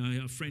get,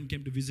 a friend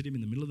came to visit him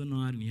in the middle of the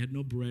night and he had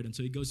no bread. And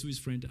so he goes to his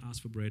friend to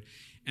ask for bread.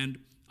 And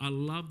I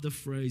love the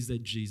phrase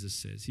that Jesus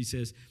says. He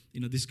says,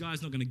 this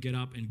guy's not going to get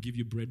up and give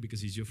you bread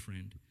because he's your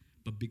friend,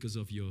 but because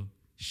of your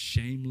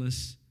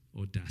shameless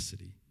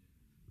audacity.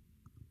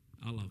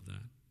 I love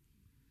that.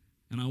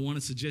 And I want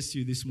to suggest to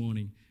you this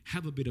morning,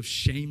 have a bit of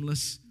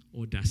shameless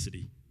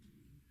audacity.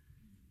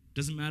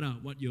 Doesn't matter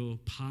what your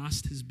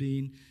past has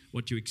been,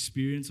 what your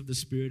experience of the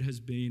Spirit has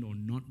been or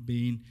not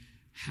been.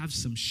 Have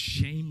some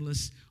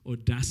shameless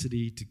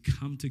audacity to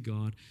come to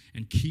God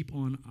and keep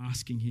on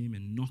asking Him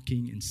and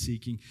knocking and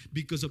seeking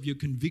because of your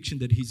conviction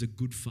that He's a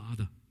good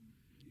Father.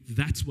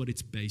 That's what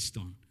it's based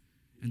on.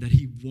 And that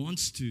He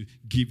wants to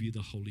give you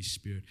the Holy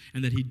Spirit.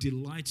 And that He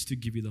delights to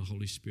give you the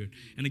Holy Spirit.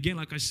 And again,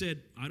 like I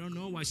said, I don't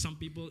know why some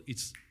people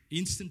it's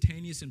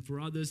instantaneous and for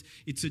others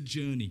it's a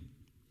journey.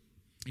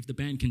 If the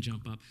band can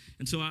jump up.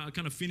 And so I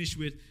kind of finish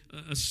with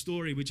a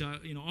story which I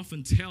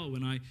often tell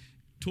when I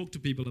talk to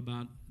people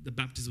about the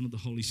baptism of the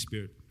Holy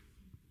Spirit.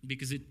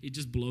 Because it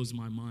just blows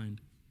my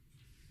mind.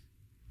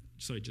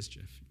 Sorry, just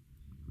Jeff.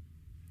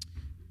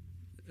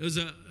 There was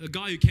a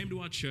guy who came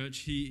to our church.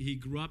 He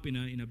grew up in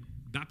a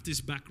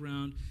Baptist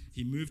background.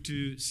 He moved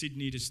to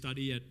Sydney to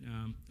study at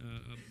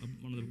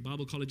one of the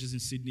Bible colleges in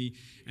Sydney.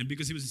 And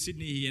because he was in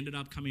Sydney, he ended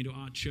up coming to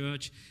our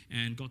church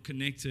and got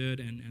connected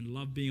and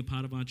loved being a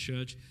part of our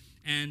church.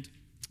 And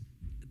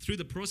through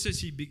the process,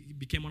 he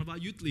became one of our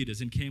youth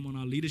leaders and came on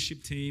our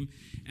leadership team.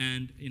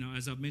 And,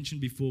 as I've mentioned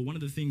before, one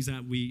of the things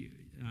that we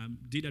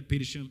did at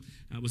Petersham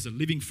was a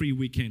Living Free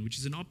weekend, which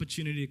is an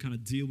opportunity to kind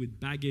of deal with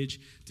baggage,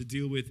 to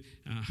deal with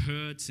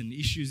hurts and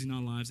issues in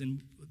our lives.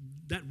 And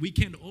that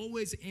weekend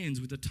always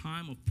ends with a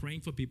time of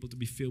praying for people to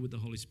be filled with the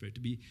Holy Spirit,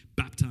 to be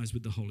baptized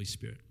with the Holy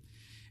Spirit.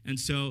 And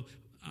so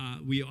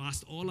we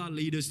asked all our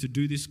leaders to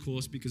do this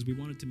course because we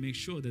wanted to make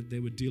sure that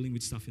they were dealing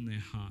with stuff in their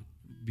heart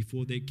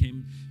before they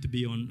came to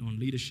be on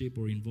leadership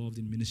or involved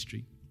in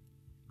ministry.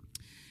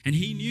 And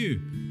he knew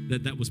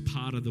that was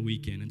part of the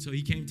weekend. And so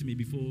he came to me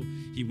before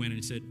he went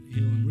and he said,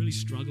 Hill, I'm really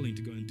struggling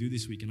to go and do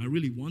this weekend. I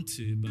really want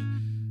to, but,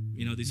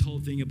 this whole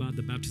thing about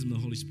the baptism of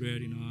the Holy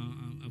Spirit,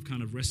 I've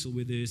kind of wrestled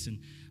with this and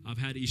I've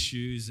had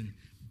issues and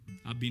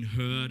I've been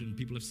hurt and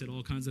people have said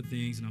all kinds of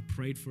things and I've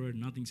prayed for it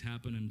and nothing's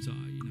happened. And so,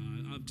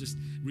 I've just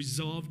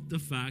resolved the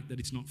fact that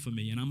it's not for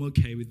me and I'm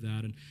okay with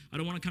that. And I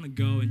don't want to kind of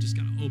go and just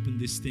kind of open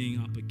this thing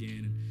up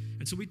again.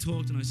 And so we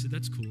talked and I said,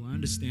 that's cool. I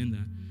understand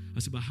that. I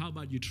said, but how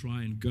about you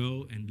try and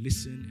go and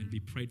listen and be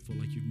prayed for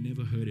like you've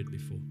never heard it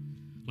before,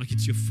 like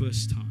it's your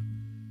first time.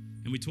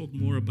 And we talked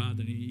more about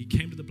that. And he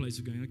came to the place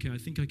of going, okay, I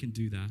think I can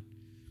do that.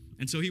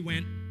 And so he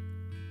went,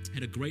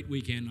 had a great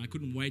weekend. I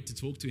couldn't wait to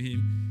talk to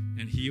him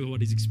and hear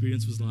what his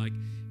experience was like.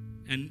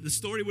 And the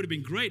story would have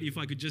been great if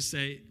I could just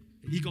say,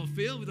 he got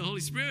filled with the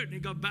Holy Spirit and he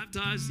got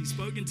baptized, he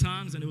spoke in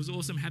tongues, and it was an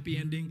awesome, happy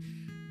ending.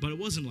 But it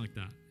wasn't like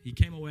that. He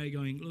came away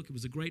going, look, it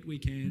was a great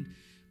weekend.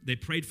 They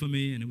prayed for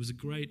me and it was a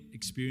great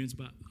experience,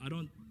 but I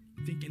don't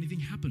think anything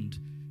happened.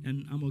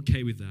 And I'm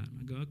okay with that.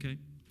 I go, okay,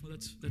 well,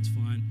 that's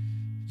fine.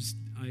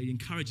 I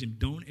encourage him,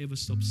 don't ever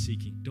stop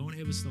seeking. Don't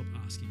ever stop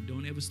asking.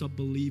 Don't ever stop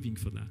believing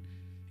for that.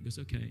 He goes,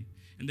 okay.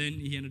 And then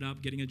he ended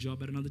up getting a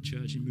job at another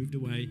church. He moved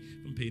away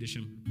from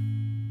Petersham.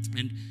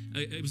 And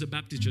it was a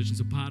Baptist church, and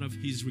so part of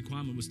his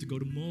requirement was to go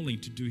to Morling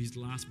to do his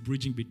last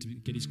bridging bit to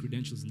get his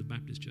credentials in the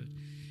Baptist church.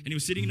 And he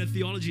was sitting in a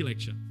theology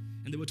lecture,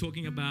 and they were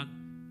talking about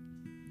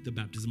the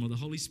baptism of the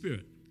Holy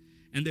Spirit.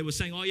 And they were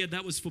saying, oh yeah,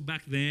 that was for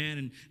back then,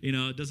 and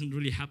it doesn't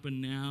really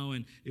happen now,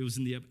 and it was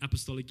in the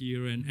apostolic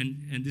era.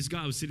 And this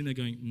guy was sitting there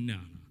going, no.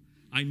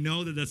 I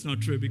know that that's not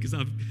true because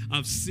I've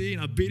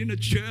been in a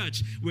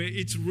church where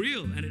it's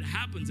real and it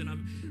happens.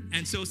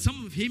 And so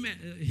some of him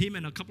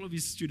and a couple of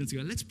his students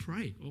go, let's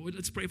pray. Or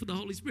let's pray for the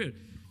Holy Spirit.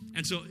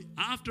 And so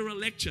after a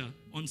lecture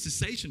on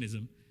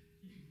cessationism,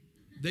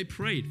 they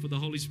prayed for the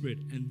Holy Spirit.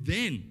 And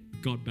then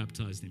God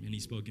baptized him and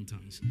he spoke in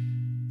tongues.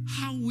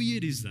 How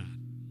weird is that?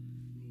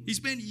 He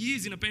spent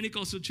years in a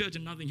Pentecostal church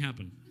and nothing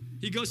happened.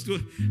 He goes to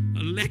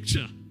a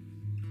lecture.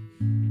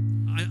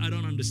 I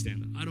don't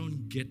understand that. I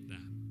don't get that.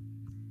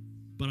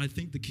 But I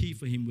think the key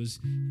for him was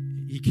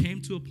he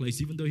came to a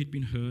place, even though he'd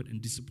been hurt and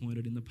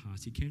disappointed in the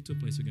past, he came to a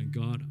place of going,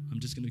 God,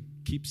 I'm just going to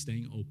keep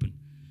staying open.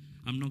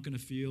 I'm not going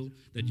to feel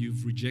that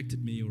you've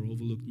rejected me or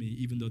overlooked me,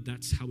 even though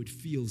that's how it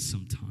feels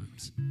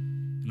sometimes.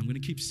 And I'm going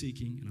to keep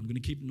seeking, and I'm going to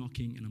keep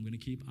knocking, and I'm going to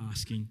keep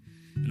asking,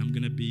 and I'm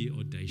going to be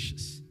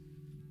audacious,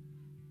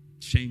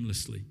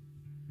 shamelessly.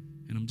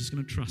 And I'm just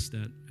going to trust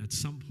that at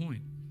some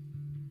point,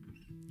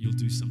 you'll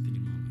do something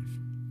in my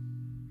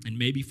life. And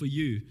maybe for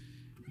you,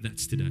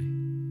 that's today.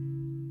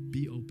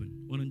 Be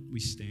open. Why don't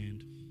we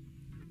stand?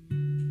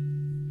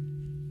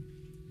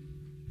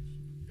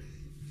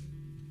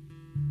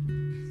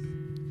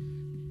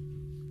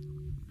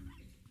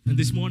 And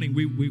this morning,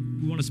 we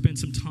want to spend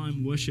some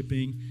time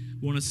worshiping.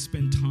 We want to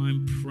spend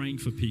time praying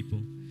for people.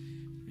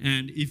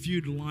 And if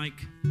you'd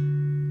like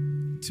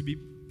to be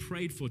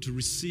prayed for, to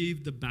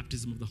receive the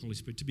baptism of the Holy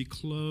Spirit, to be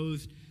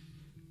clothed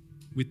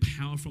with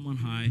power from on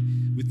high,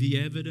 with the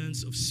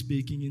evidence of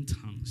speaking in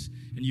tongues,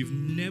 and you've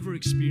never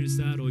experienced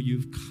that, or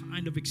you've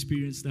kind of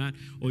experienced that,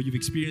 or you've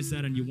experienced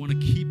that and you want to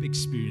keep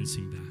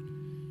experiencing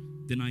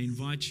that, then I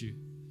invite you,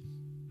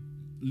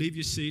 leave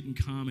your seat and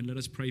come and let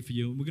us pray for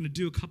you. And we're going to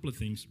do a couple of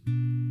things.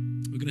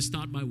 We're going to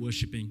start by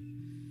worshiping.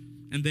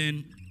 And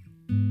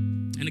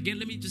again,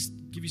 let me just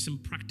give you some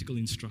practical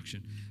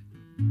instruction.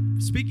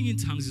 Speaking in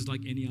tongues is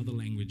like any other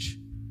language.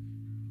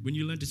 When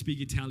you learn to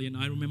speak Italian,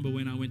 I remember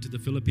when I went to the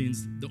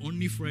Philippines, the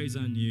only phrase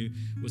I knew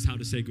was how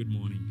to say good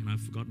morning. And I've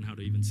forgotten how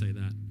to even say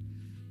that.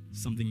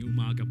 Something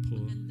umaga po.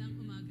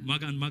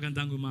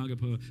 Magandang umaga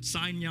po.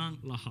 Sanyang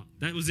lahat.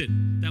 That was it.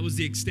 That was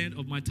the extent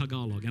of my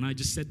Tagalog. And I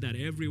just said that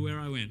everywhere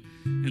I went.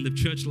 And the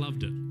church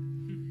loved it.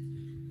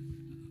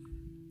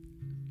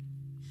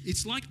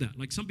 It's like that.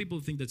 Like some people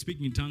think that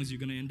speaking in tongues, you're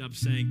going to end up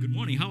saying, good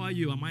morning, how are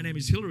you? My name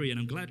is Hillary and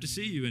I'm glad to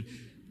see you. And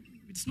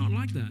it's not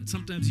like that.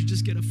 Sometimes you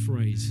just get a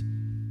phrase.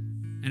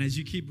 And as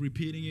you keep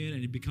repeating it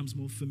and it becomes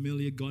more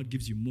familiar, God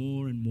gives you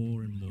more and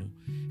more and more.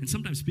 And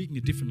sometimes speaking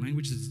a different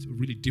language that's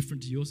really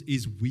different to yours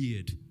is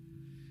weird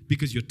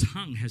because your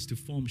tongue has to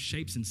form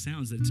shapes and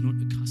sounds that it's not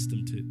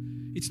accustomed to.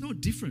 It's no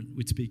different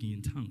with speaking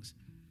in tongues.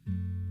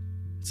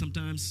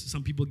 Sometimes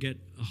some people get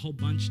a whole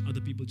bunch,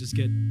 other people just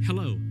get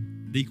hello,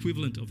 the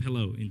equivalent of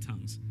hello in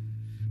tongues.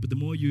 But the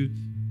more you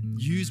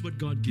use what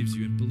God gives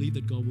you and believe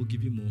that God will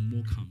give you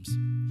more comes.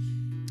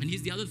 And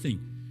here's the other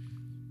thing.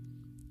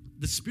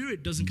 The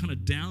Spirit doesn't kind of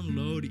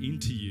download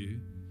into you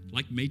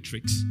like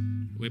Matrix,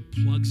 where it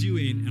plugs you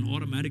in and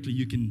automatically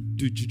you can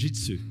do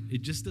jiu-jitsu.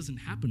 It just doesn't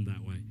happen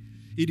that way.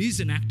 It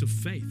is an act of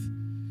faith.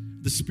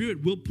 The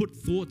Spirit will put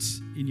thoughts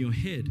in your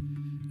head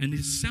and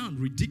it'll sound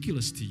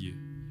ridiculous to you.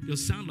 It'll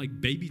sound like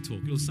baby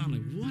talk. It'll sound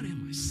like, what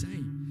am I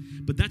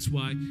saying? But that's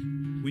why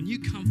when you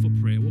come for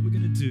prayer, what we're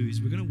going to do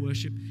is we're going to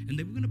worship and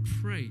then we're going to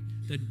pray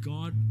that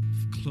God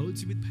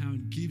clothes you with power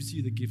and gives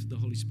you the gift of the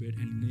Holy Spirit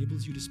and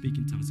enables you to speak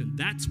in tongues. And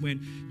that's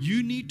when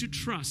you need to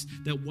trust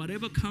that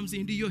whatever comes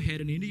into your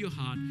head and into your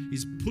heart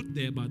is put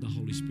there by the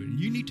Holy Spirit. And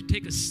you need to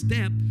take a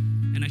step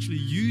and actually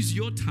use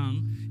your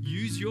tongue,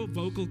 use your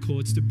vocal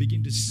cords to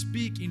begin to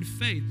speak in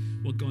faith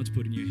what God's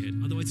put in your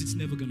head. Otherwise, it's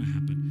never going to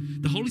happen.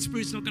 The Holy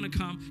Spirit's not going to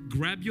come,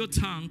 grab your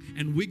tongue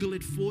and wiggle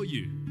it for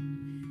you.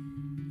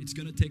 It's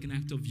going to take an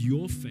act of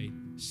your faith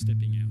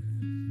stepping out.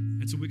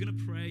 And so we're going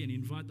to pray and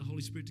invite the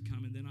Holy Spirit to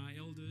come, and then our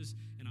elders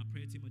and our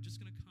prayer team are just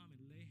going to come.